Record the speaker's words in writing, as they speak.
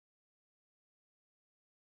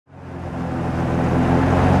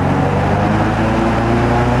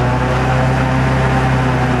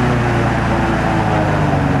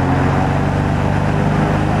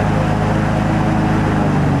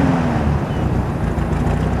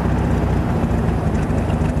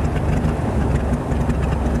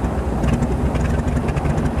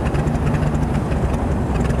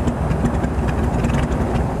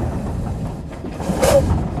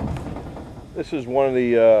this is one of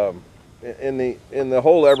the in the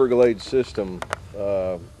whole Everglades system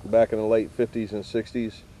back in the late 50s and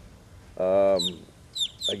 60s.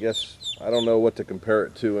 I guess I don't know what to compare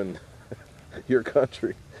it to in your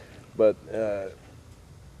country, but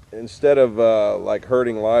instead of like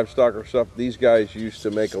herding livestock or stuff, these guys used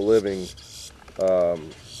to make a living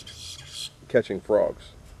catching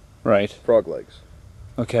frogs. Right. Frog legs.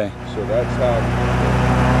 Okay. So that's how.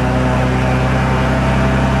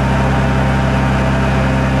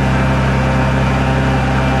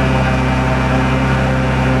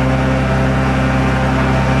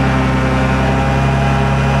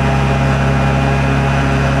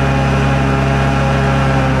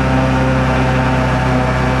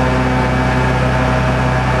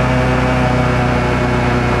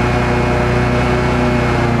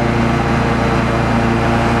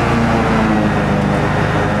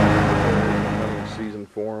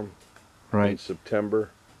 Right. In September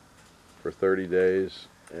for 30 days,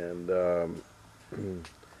 and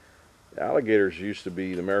alligators used to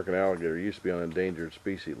be, the American alligator used to be on an endangered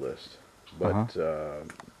species list, but that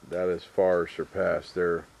has far surpassed.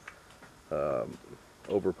 They're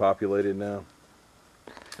overpopulated now,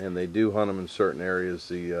 and they do hunt them in certain areas.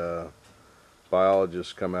 The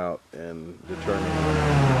biologists come out and determine.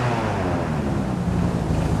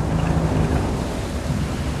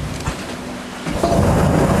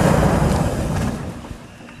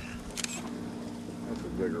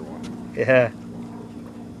 Bigger one. Yeah.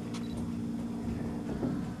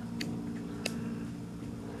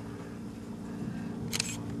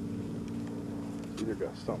 He's either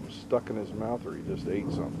got something stuck in his mouth or he just ate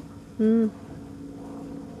something. Hmm.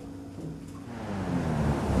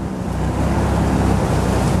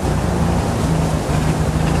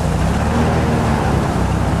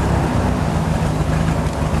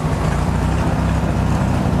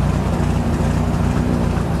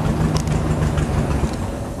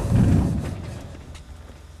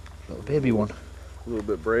 Baby one. A little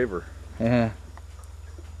bit braver. Yeah.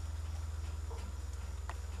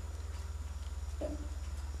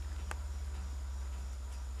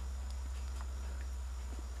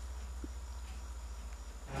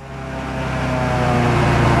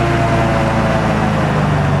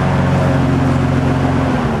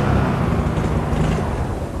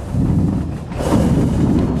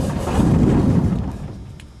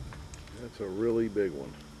 That's a really big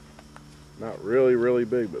one. Not really, really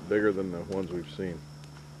big, but bigger than the ones we've seen.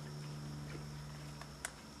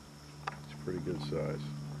 It's a pretty good size.